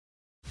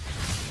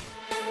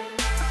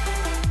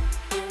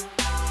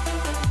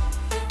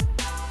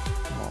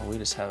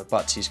just have it.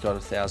 Butsy's got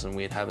 1,000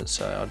 weird habits,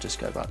 so I'll just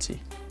go Butsy.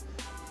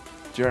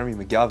 Jeremy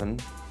McGovern,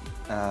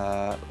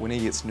 when he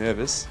gets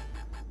nervous,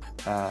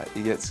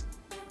 he gets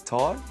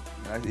tired.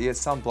 You know, he gets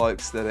some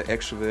blokes that are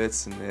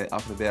extroverts and they're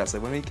up and about, so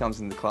when he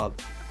comes in the club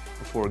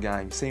before a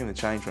game, you see him in the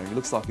change room, he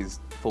looks like he's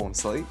fallen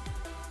asleep.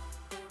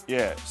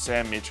 Yeah,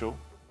 Sam Mitchell,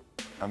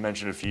 I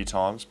mentioned a few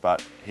times,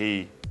 but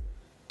it's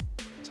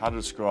hard to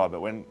describe,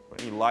 but when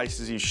he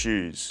laces his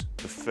shoes,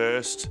 the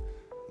first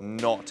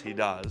knot he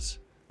does,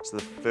 so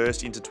the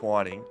first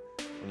intertwining,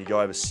 when you go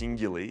over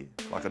singularly,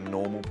 like a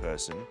normal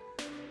person,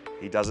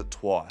 he does it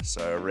twice,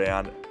 so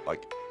around,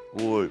 like,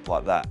 loop,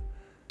 like that.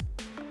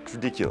 It's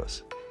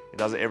ridiculous. He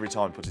does it every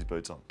time he puts his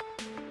boots on.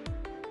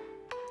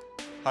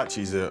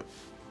 Hutchie's a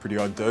pretty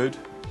odd dude.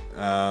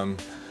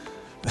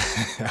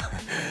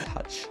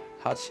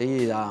 Hutch,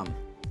 he,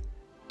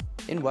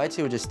 in weights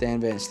he'll just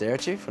stand there and stare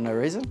at you for no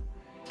reason.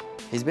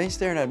 He's been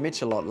staring at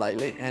Mitch a lot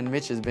lately, and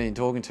Mitch has been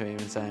talking to him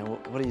and saying,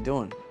 what are you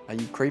doing? Are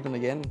you creeping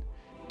again?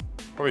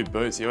 Probably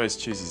boots. He always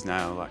chews his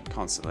nail, like,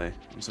 constantly.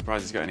 I'm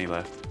surprised he's got any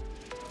left.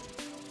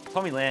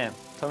 Tommy Lamb.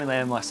 Tommy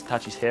Lamb likes to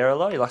touch his hair a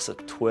lot. He likes to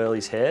twirl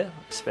his hair,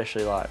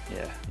 especially like,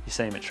 yeah, you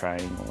see him at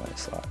training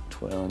always like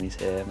twirling his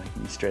hair,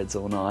 making his dreads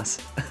all nice.